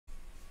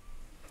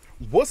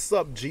What's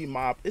up, G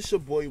Mob? It's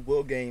your boy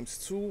Will Games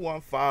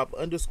 215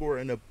 underscore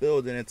in the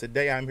building, and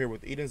today I'm here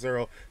with Eden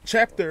Zero,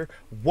 chapter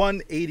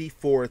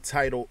 184,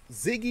 titled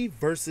Ziggy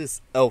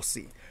versus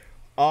Elsie.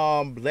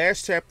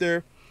 Last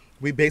chapter,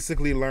 we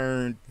basically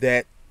learned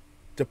that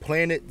the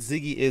planet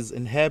Ziggy is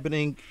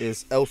inhabiting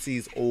is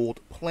Elsie's old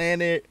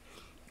planet.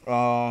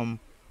 Um,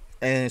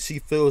 and she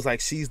feels like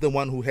she's the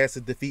one who has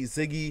to defeat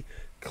Ziggy.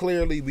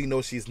 Clearly, we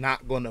know she's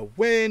not going to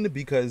win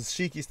because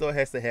Shiki still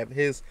has to have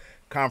his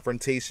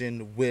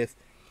confrontation with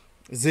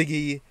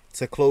Ziggy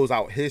to close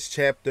out his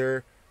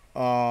chapter.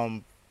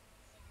 Um,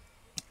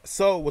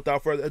 so,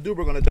 without further ado,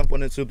 we're gonna jump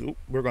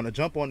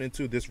on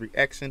into this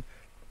reaction.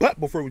 But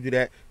before we do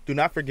that, do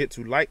not forget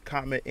to like,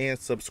 comment, and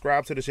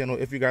subscribe to the channel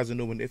if you guys are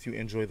new and if you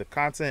enjoy the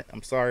content.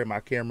 I'm sorry my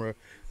camera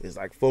is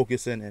like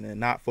focusing and then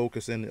not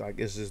focusing, like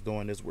it's just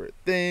doing this weird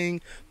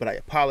thing, but I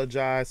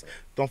apologize.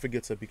 Don't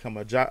forget to become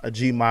a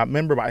Gmod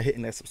member by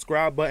hitting that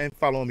subscribe button.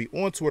 Follow me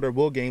on Twitter,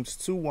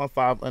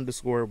 WillGames215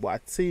 underscore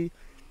YT.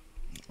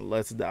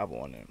 Let's dive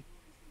on in.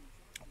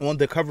 On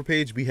the cover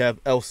page, we have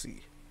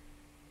Elsie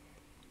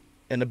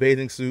in a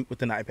bathing suit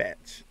with an eye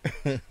patch.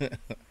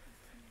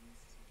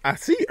 I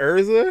see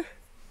Urza.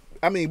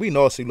 I mean, we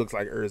know she looks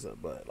like Urza,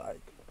 but like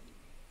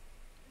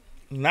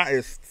not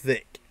as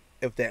thick,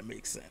 if that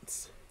makes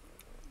sense.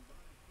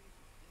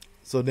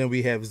 So then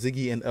we have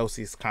Ziggy and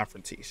Elsie's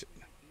confrontation.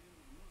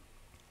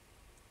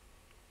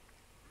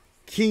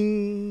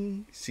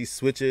 King, she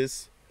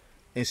switches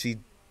and she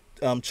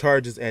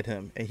charges at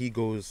him, and he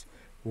goes,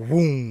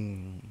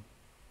 "Woom,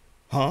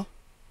 huh?"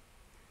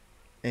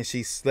 And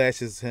she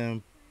slashes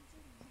him,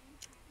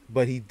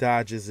 but he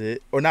dodges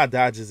it, or not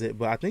dodges it,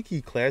 but I think he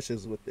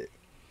clashes with it.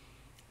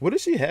 What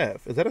does she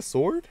have? Is that a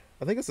sword?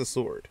 I think it's a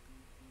sword.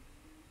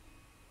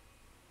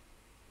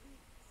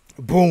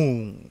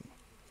 Boom.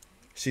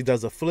 She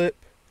does a flip.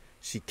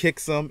 She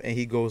kicks him, and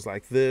he goes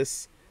like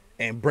this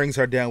and brings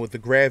her down with the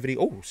gravity.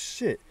 Oh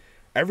shit!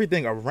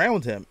 Everything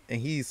around him,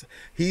 and he's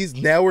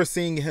now we're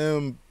seeing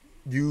him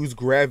use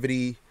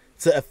gravity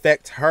to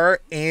affect her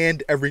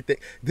and everything.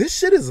 This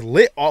shit is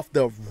lit off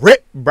the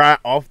rip, bruh.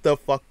 Off the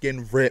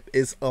fucking rip.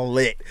 It's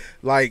lit.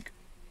 Like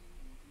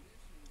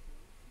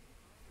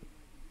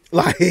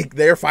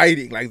they're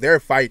fighting. Like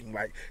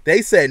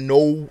they said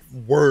no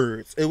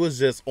words. It was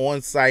just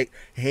on sight,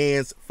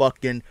 hands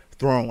fucking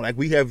thrown. Like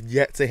we have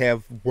yet to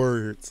have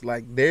words.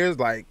 Like there's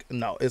like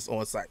no, it's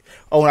on sight.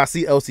 Oh, and I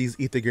see Elsie's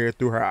ether gear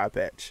through her eye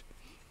patch.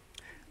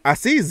 I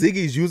see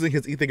Ziggy's using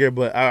his ether gear,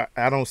 but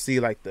I don't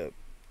see like the,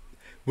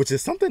 which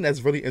is something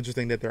that's really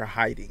interesting that they're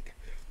hiding.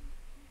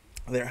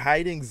 They're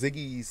hiding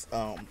Ziggy's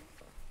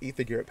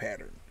ether gear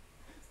pattern.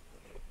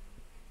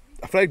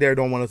 I feel like they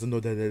don't want us to know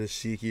that it is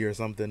Shiki or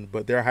something,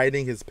 but they're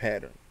hiding his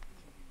pattern.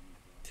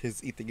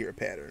 His ether gear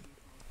pattern.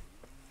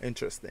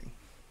 Interesting.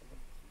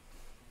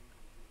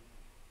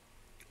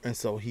 And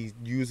so he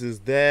uses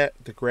that,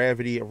 the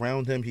gravity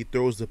around him. He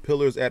throws the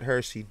pillars at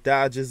her. She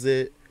dodges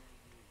it.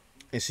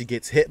 And she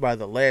gets hit by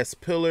the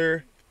last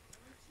pillar.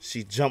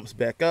 She jumps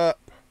back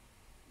up.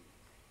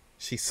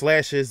 She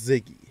slashes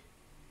Ziggy.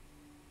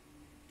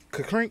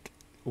 Ka-crink.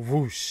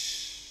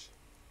 Whoosh.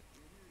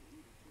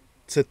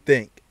 To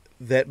think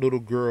that little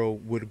girl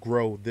would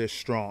grow this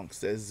strong,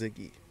 says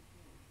Ziggy.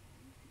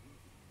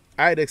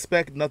 I'd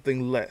expect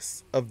nothing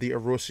less of the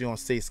Erosion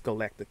Sace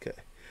Galactica.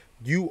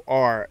 You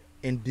are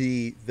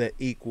indeed the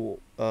equal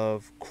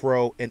of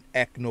Crow and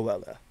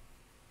Eknoella.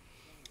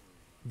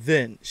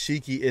 Then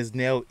Shiki is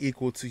now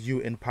equal to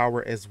you in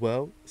power as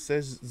well,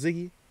 says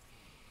Ziggy.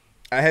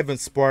 I haven't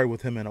sparred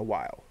with him in a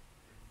while,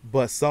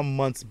 but some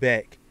months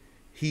back,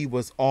 he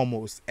was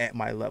almost at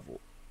my level.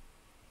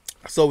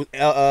 So,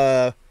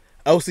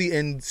 Elsie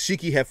and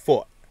Shiki have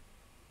fought.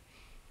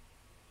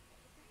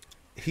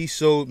 He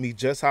showed me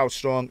just how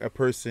strong a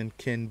person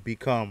can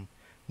become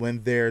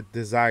when their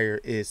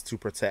desire is to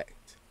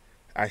protect.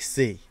 I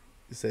see,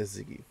 says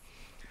Ziggy.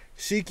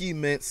 Shiki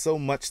meant so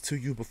much to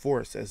you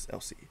before, says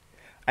Elsie.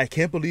 I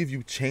can't believe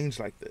you changed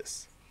like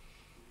this.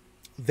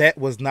 That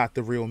was not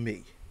the real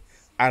me.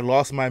 I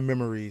lost my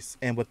memories,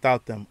 and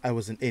without them, I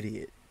was an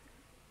idiot.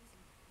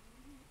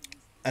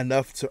 I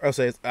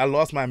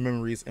lost my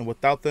memories, and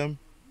without them,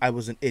 I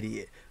was an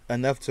idiot.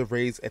 Enough to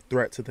raise a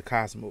threat to the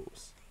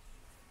cosmos.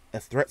 A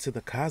threat to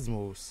the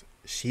cosmos?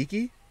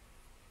 Shiki?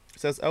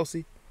 Says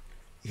Elsie.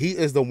 He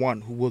is the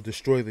one who will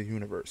destroy the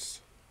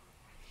universe.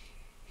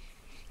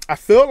 I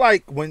feel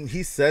like when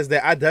he says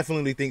that, I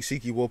definitely think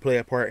Shiki will play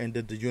a part in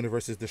the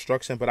universe's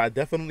destruction, but I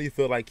definitely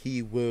feel like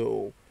he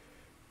will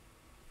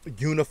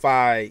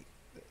unify.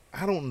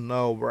 I don't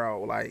know,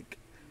 bro. Like,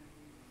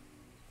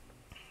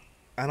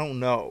 I don't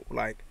know.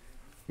 Like,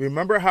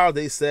 remember how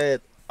they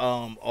said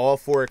all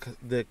four,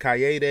 the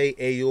Kaede,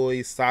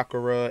 Aoi,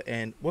 Sakura,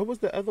 and what was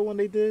the other one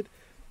they did?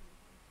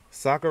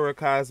 Sakura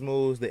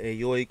Cosmos, the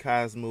Aoi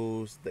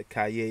Cosmos, the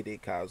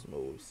Kaede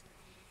Cosmos.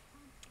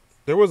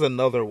 There was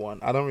another one.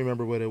 I don't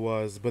remember what it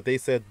was, but they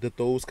said that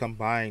those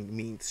combined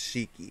means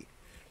Shiki.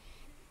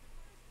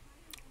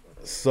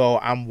 So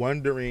I'm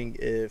wondering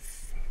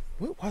if,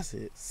 what was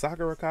it?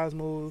 Sakura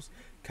Cosmos,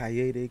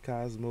 Kaede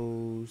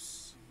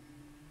Cosmos.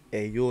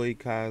 Ayoi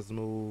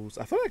Cosmos.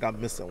 I feel like I'm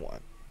missing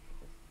one.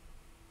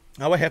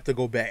 I would have to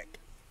go back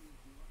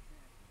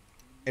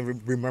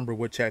and remember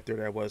what chapter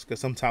that was, because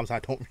sometimes I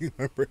don't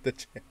remember the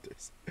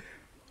chapters.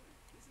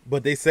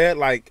 But they said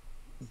like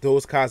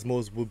those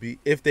cosmos would be,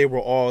 if they were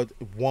all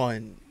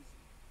one,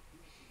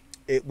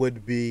 it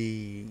would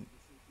be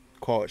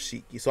called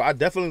Shiki. So I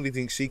definitely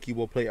think Shiki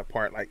will play a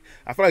part. Like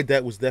I feel like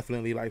that was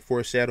definitely like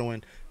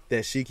foreshadowing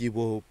that Shiki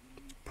will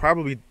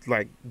probably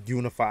like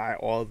unify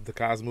all of the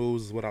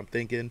cosmos is what I'm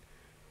thinking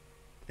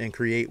and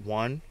create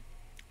one.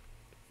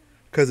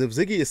 Because if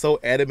Ziggy is so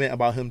adamant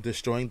about him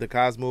destroying the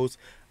cosmos,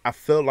 I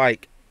feel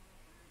like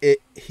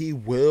he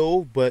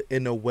will, but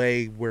in a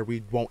way where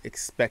we won't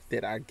expect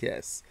it, I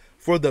guess.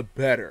 For the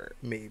better,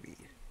 maybe.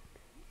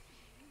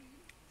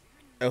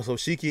 And so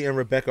Shiki and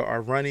Rebecca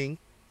are running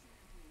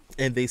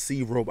and they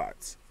see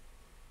robots.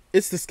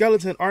 It's the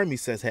skeleton army,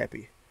 says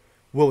Happy.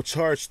 We'll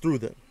charge through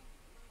them.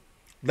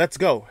 Let's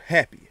go,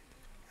 Happy.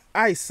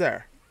 Aye,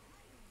 sir.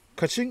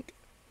 Ka-chink.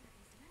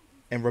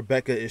 And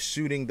Rebecca is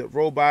shooting the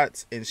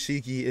robots and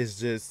Shiki is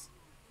just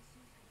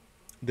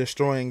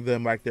destroying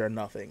them like they're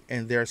nothing.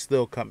 And they're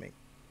still coming.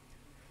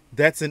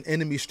 That's an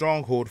enemy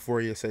stronghold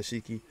for you, says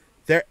Shiki.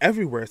 They're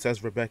everywhere,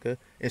 says Rebecca.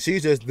 And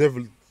she's just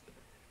never.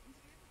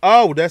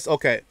 Oh, that's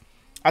okay.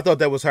 I thought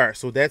that was her.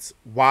 So that's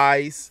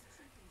Wise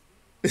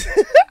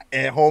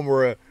and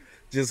Homura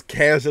just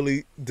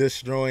casually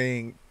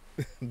destroying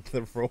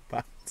the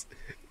robots.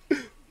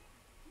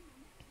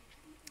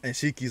 And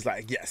Shiki's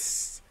like,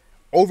 yes.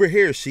 Over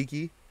here,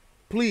 Shiki.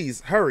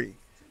 Please, hurry.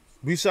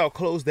 We shall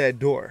close that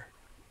door.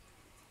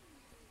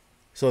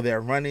 So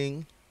they're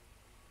running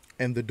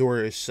and the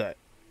door is shut.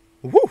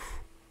 Woof.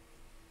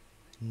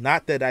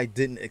 Not that I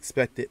didn't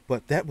expect it,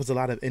 but that was a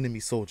lot of enemy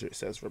soldiers,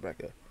 says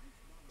Rebecca.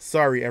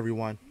 Sorry,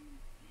 everyone.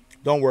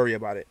 Don't worry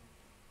about it.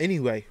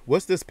 Anyway,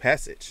 what's this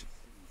passage?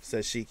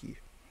 Says Shiki.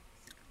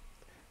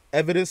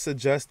 Evidence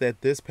suggests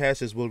that this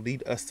passage will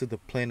lead us to the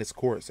planet's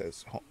core,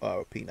 says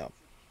Peanut.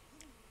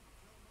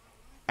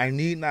 I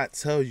need not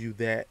tell you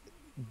that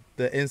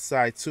the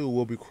inside too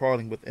will be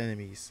crawling with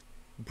enemies.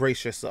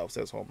 Brace yourself,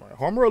 says Homura.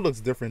 Homura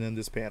looks different in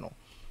this panel.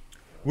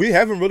 We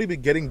haven't really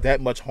been getting that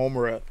much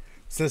Homura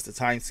since the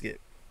time skip.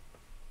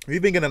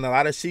 We've been getting a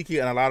lot of Shiki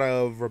and a lot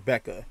of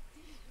Rebecca.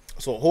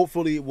 So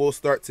hopefully we'll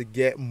start to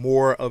get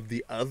more of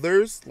the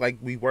others like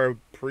we were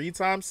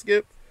pre-time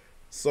skip.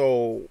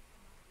 So,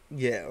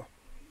 yeah.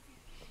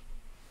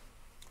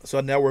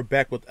 So now we're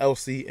back with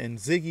Elsie and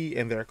Ziggy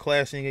and they're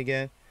clashing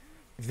again.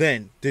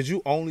 Then, did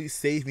you only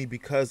save me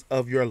because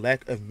of your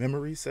lack of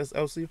memory, says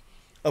Elsie?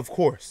 Of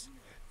course.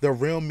 The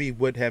real me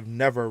would have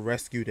never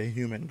rescued a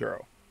human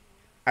girl.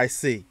 I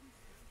see.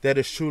 That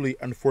is truly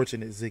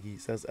unfortunate, Ziggy,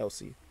 says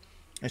Elsie.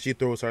 And she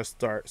throws her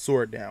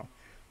sword down.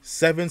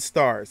 7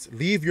 stars.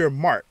 Leave your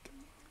mark.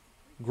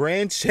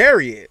 Grand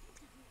Chariot.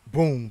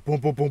 Boom,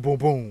 boom, boom, boom, boom,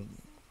 boom.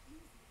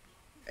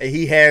 And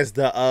he has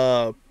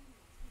the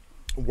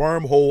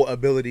wormhole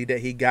ability that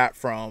he got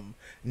from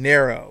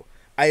Nero.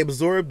 I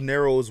absorbed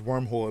Nero's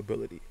wormhole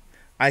ability.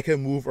 I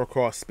can move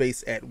across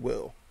space at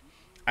will.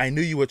 I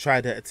knew you would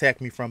try to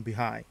attack me from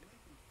behind.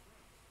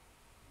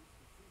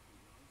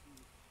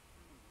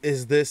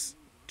 Is this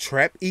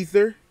trap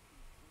ether?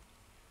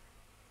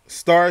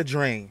 Star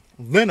Drain.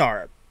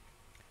 Leonard.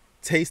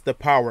 Taste the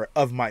power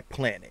of my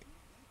planet.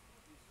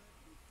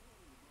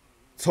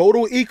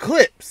 Total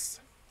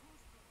Eclipse.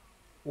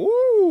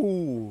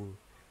 Ooh.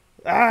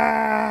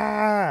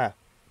 Ah.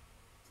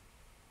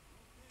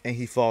 And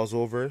he falls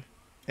over.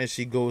 And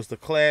she goes to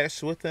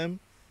clash with him.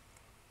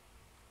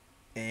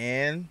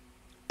 And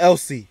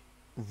Elsie,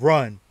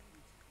 run.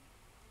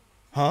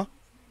 Huh?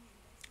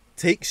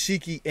 Take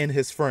Shiki and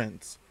his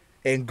friends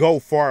and go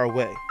far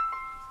away.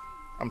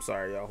 I'm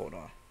sorry, y'all. Hold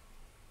on.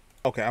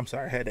 Okay, I'm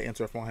sorry. I had to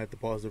answer a phone. I had to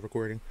pause the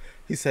recording.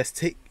 He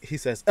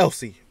says,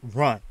 Elsie,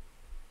 run.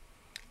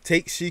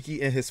 Take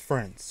Shiki and his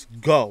friends.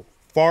 Go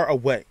far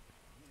away.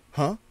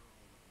 Huh?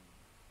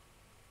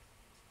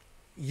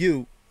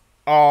 You.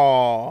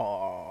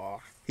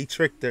 Oh, he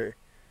tricked her.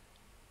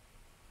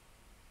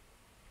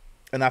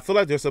 And I feel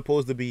like there's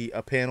supposed to be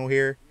a panel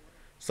here.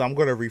 So I'm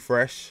going to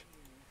refresh.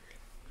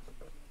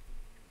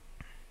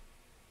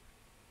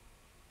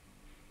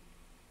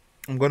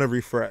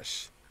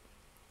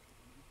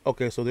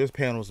 Okay, so there's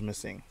panels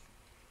missing.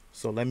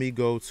 So let me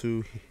go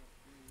to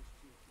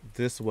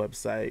this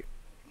website.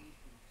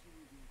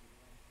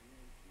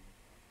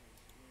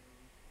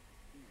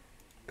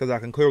 Because I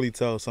can clearly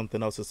tell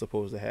something else is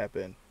supposed to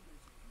happen.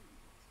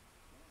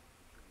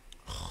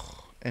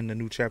 And the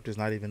new chapter is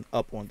not even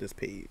up on this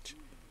page.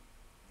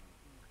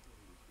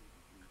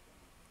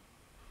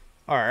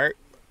 Alright,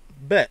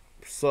 bet.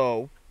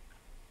 So,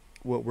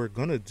 what we're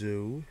gonna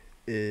do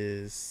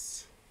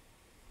is...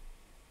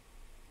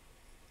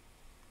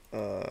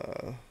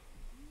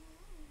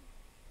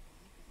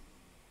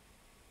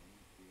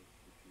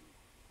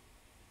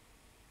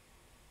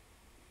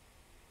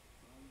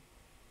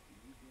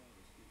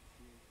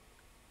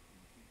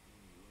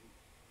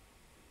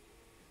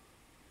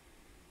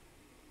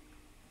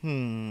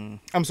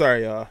 I'm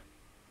sorry, y'all.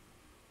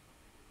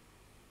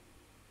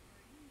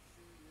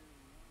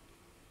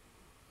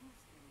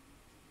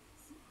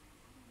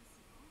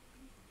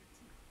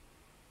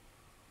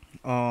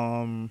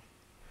 Um,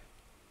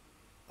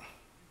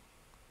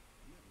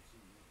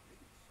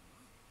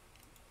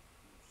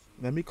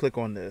 Let me click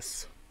on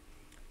this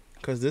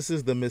because this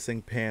is the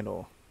missing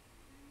panel.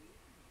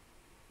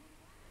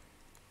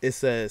 It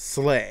says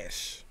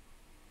slash.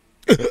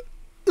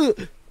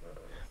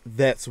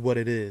 That's what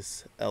it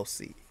is,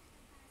 Elsie.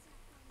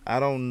 I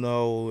don't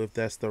know if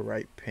that's the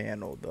right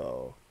panel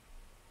though,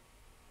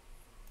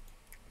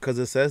 because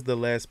it says the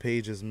last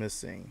page is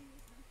missing.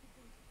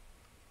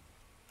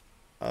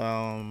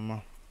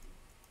 All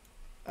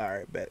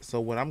right, bet.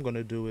 So what I'm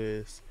gonna do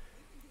is,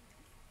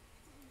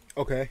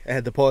 okay, I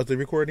had to pause the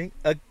recording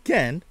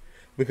again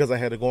because I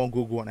had to go on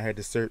Google and I had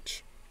to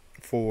search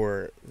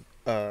for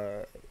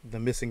the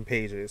missing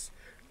pages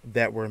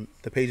that were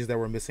the pages that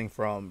were missing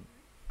from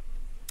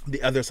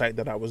the other site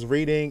that I was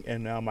reading,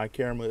 and now my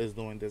camera is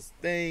doing this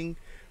thing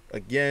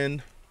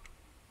again.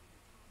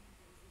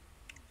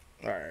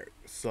 All right,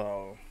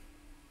 so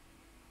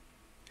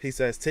he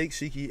says take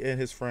Shiki and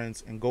his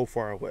friends and go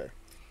far away,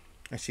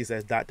 and she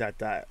says ...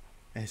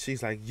 and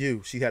she's like,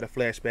 you. She had a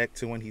flashback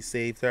to when he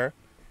saved her,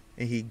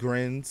 and he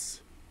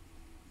grins,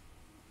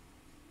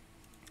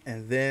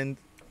 and then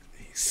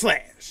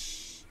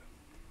slash.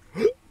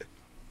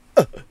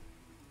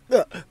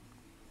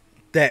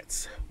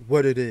 That's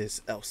what it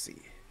is,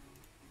 Elsie.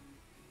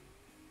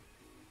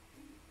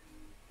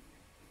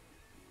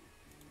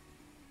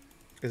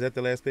 Is that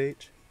the last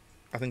page?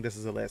 I think this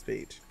is the last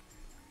page.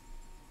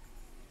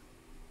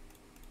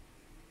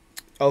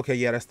 Okay,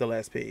 yeah, that's the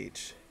last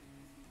page.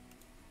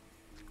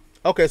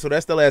 Okay, so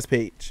that's the last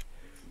page.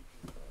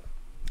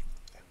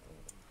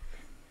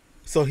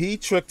 So he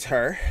tricked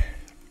her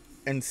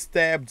and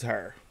stabbed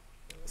her.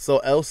 So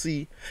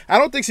Elsie, I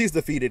don't think she's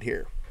defeated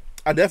here.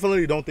 I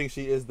definitely don't think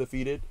she is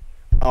defeated.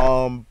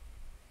 We'll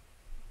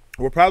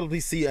probably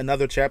see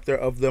another chapter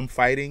of them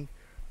fighting,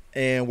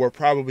 and we'll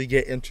probably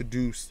get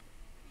introduced.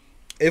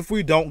 If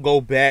we don't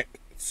go back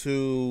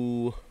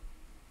to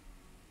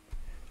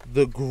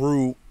the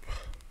group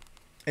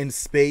in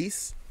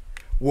space,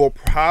 we'll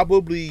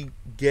probably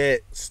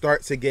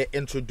start to get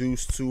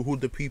introduced to who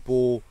the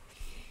people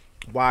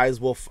wise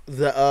will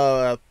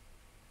the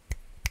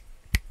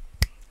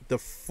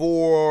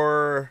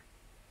four,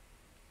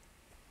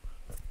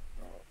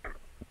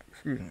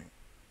 excuse me,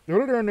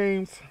 what are their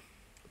names?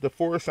 The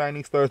four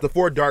shining stars, the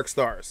four dark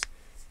stars,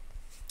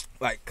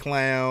 like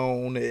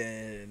Clown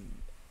and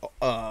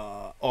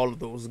all of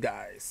those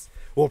guys.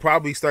 We'll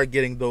probably start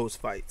getting those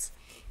fights,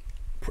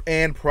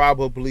 and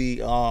probably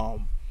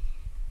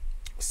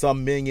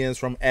some minions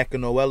from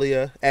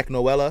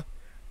Acnoella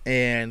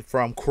and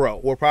from Crow.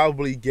 We'll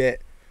probably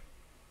get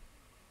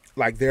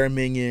like their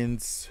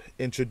minions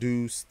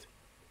introduced.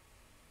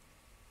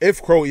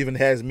 If Crow even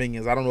has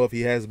minions, I don't know if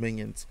he has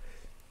minions.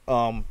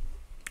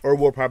 Or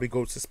we'll probably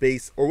go to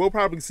space, or we'll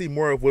probably see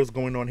more of what's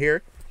going on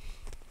here,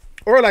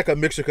 or like a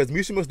mixture, because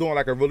Mishima's doing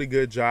like a really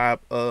good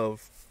job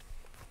of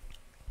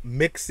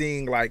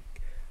mixing, like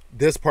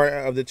this part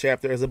of the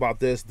chapter is about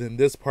this, then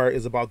this part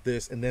is about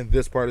this, and then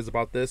this part is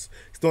about this.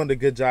 He's doing a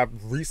good job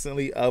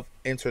recently of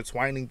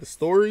intertwining the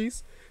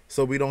stories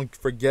so we don't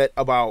forget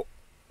about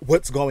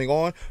what's going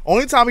on.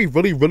 Only time he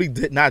really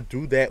did not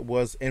do that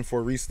was in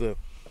Forista,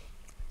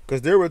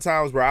 because there were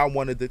times where I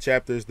wanted the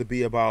chapters to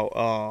be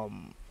about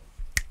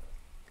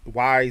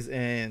Wise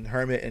and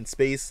Hermit in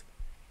space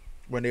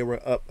when they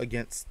were up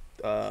against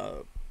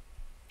the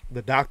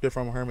doctor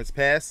from Hermit's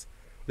past.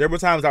 There were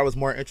times I was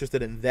more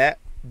interested in that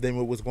than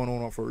what was going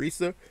on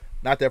Forista.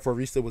 Not that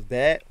Forista was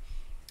bad,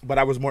 but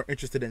I was more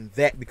interested in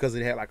that because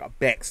it had like a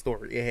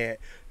backstory. It had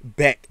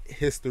back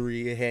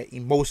history. It had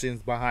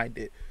emotions behind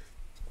it.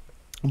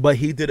 But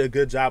he did a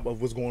good job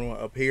of what's going on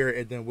up here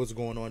and then what's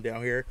going on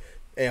down here.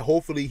 And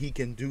hopefully he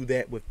can do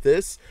that with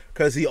this,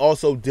 because he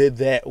also did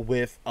that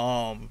with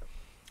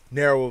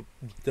Narrow,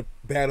 the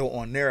battle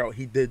on Narrow.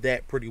 He did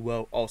that pretty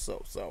well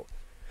also. So,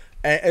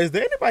 and is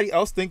there anybody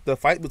else think the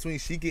fight between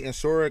Shiki and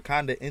Shora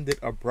kind of ended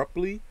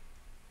abruptly?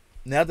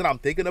 Now that I'm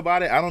thinking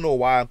about it, I don't know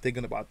why I'm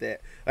thinking about that.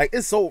 Like,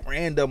 it's so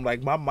random.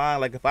 Like, my mind,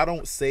 like, if I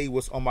don't say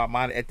what's on my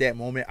mind at that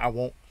moment, I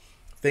won't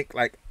think.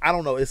 Like, I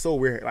don't know. It's so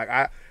weird.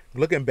 Like,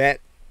 looking back,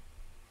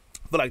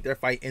 I feel like their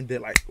fight ended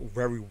like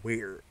very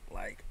weird.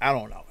 Like, I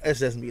don't know.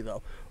 It's just me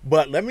though.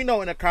 But let me know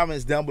in the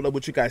comments down below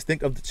what you guys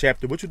think of the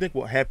chapter. What you think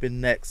will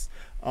happen next.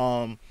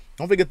 Don't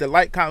forget to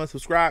like, comment,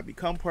 subscribe,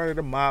 become part of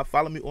the mob.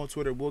 Follow me on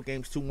Twitter,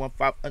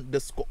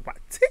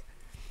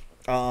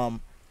 WillGames215_.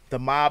 The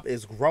mob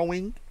is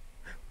growing.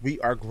 We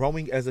are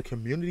growing as a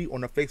community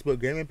on the Facebook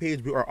gaming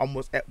page. We are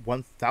almost at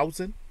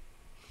 1,000.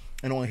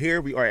 And on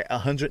here, we are at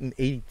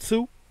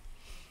 182.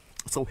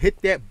 So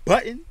hit that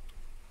button.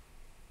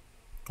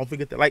 Don't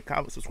forget to like,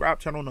 comment, subscribe,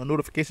 turn on the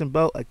notification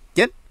bell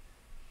again.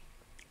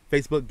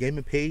 Facebook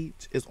gaming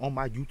page is on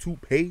my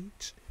YouTube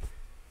page.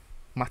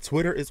 My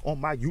Twitter is on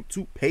my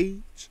YouTube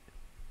page.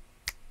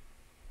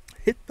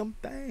 Hit them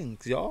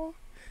things, y'all.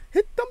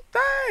 Hit them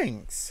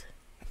things.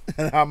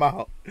 And I'm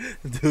out.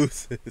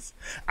 Deuces.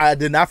 I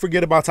did not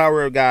forget about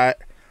Tower of God.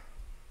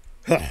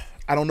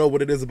 I don't know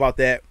what it is about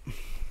that.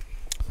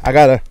 I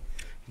gotta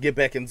get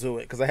back into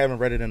it because I haven't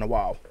read it in a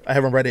while. I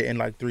haven't read it in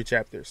like 3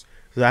 chapters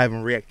because I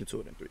haven't reacted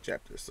to it in 3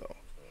 chapters. So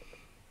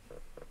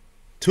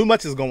too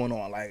much is going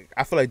on. Like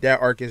I feel like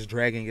that arc is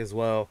dragging as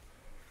well.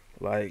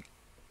 Like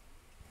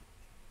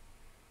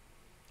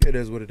it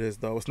is what it is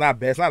though. It's not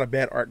bad. It's not a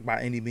bad arc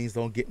by any means.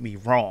 Don't get me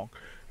wrong.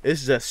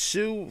 It's just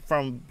Shu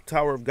from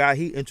Tower of God.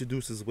 He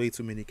introduces way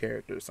too many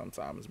characters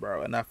sometimes,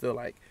 bro. And I feel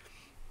like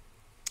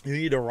you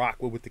need to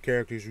rock with the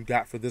characters you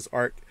got for this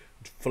arc,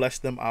 flesh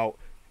them out,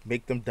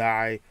 make them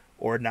die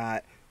or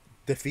not,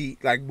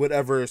 defeat, like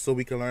whatever, so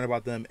we can learn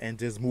about them and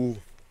just move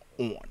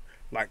on.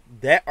 Like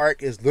that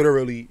arc is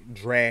literally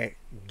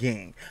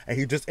dragging, and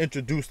he just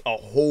introduced a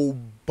whole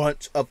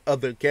bunch of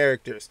other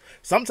characters.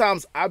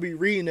 Sometimes I be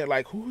reading it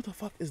like, who the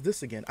fuck is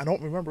this again? I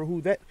don't remember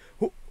who that.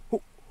 Who?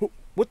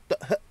 What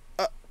the?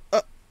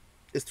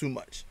 It's too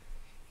much.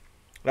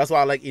 That's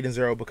why I like Eden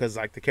Zero, because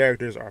like the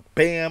characters are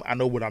bam. I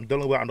know what I'm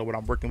dealing with. I know what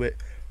I'm working with.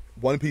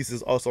 One Piece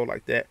is also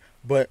like that.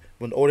 But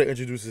when Oda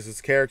introduces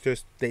his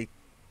characters, they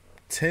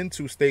tend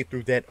to stay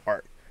through that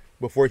arc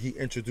before he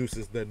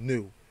introduces the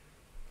new.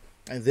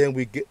 And then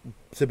we get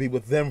to be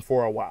with them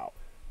for a while.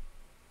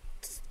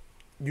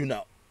 You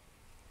know,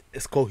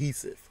 it's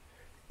cohesive.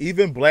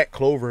 Even Black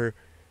Clover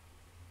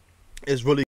is really